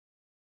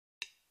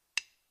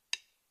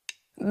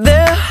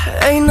There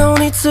ain't no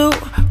need to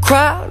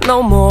cry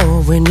no more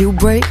when you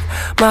break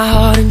my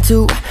heart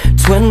into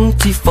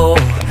 24.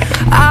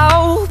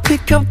 I'll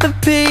pick up the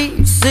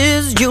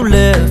pieces you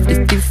left.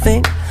 If you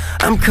think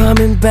I'm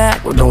coming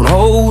back, well, don't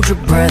hold your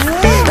breath.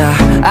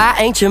 I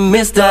ain't your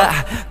mister,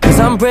 cause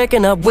I'm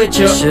breaking up with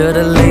you.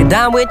 Should've laid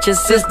down with your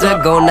sister.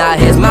 Go now,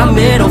 here's my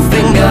middle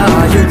finger.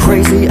 Are you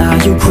crazy?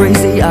 Are you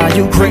crazy? Are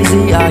you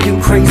crazy? Are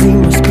you crazy?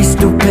 Must be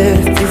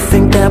stupid if you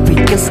think that we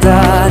can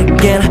start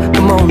again.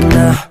 Come on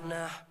now.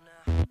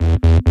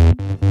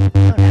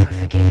 I'll never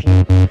forgive you.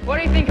 What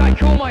do you think I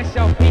call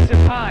myself, Peter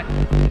Pan?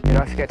 Did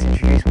I forget to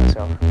introduce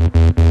myself?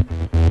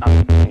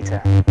 I'm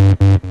Peter.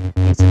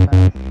 Peter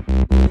Pan.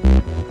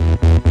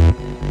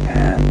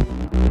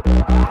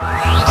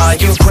 Are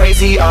you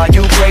crazy? Are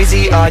you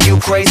crazy? Are you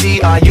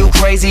crazy? Are you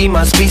crazy?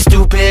 Must be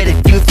stupid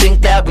if you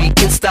think that we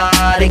can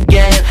start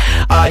again.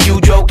 Are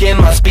you joking?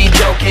 Must be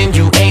joking.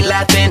 You ain't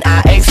laughing,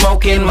 I ain't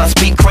smoking. Must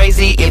be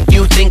crazy if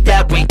you think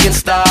that we can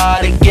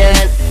start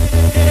again.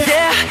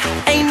 There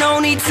ain't no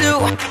need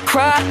to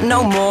cry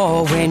no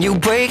more when you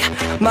break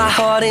my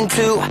heart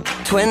into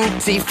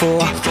 24.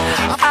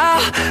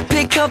 I'll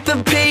pick up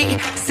the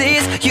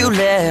pieces you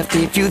left.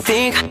 If you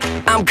think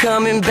I'm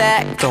coming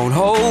back, don't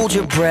hold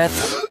your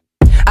breath.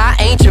 I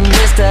ain't your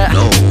mister,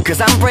 no, cause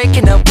I'm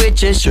breaking up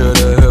with you.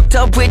 Should've hooked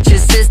up with your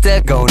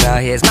sister. Go now,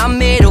 here's my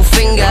middle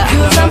finger.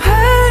 Cause I'm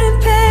hurting,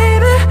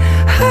 baby,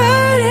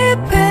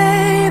 hurting,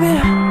 baby.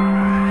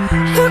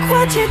 Look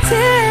what you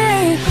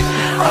did.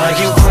 Are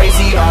you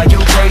crazy? Are you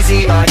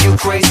crazy? Are you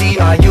crazy?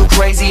 Are you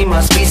crazy?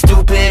 Must be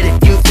stupid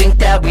if you think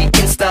that we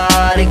can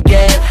start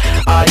again.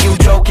 Are you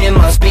joking?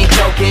 Must be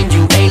joking.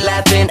 You ain't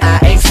laughing, I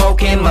ain't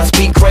smoking. Must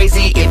be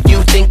crazy if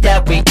you think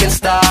that we can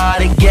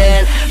start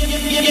again.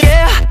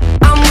 Yeah,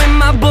 I'm with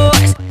my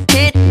boys,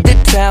 hit the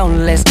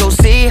town. Let's go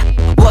see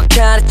what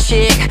kind of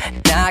chick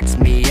knocks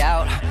me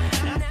out.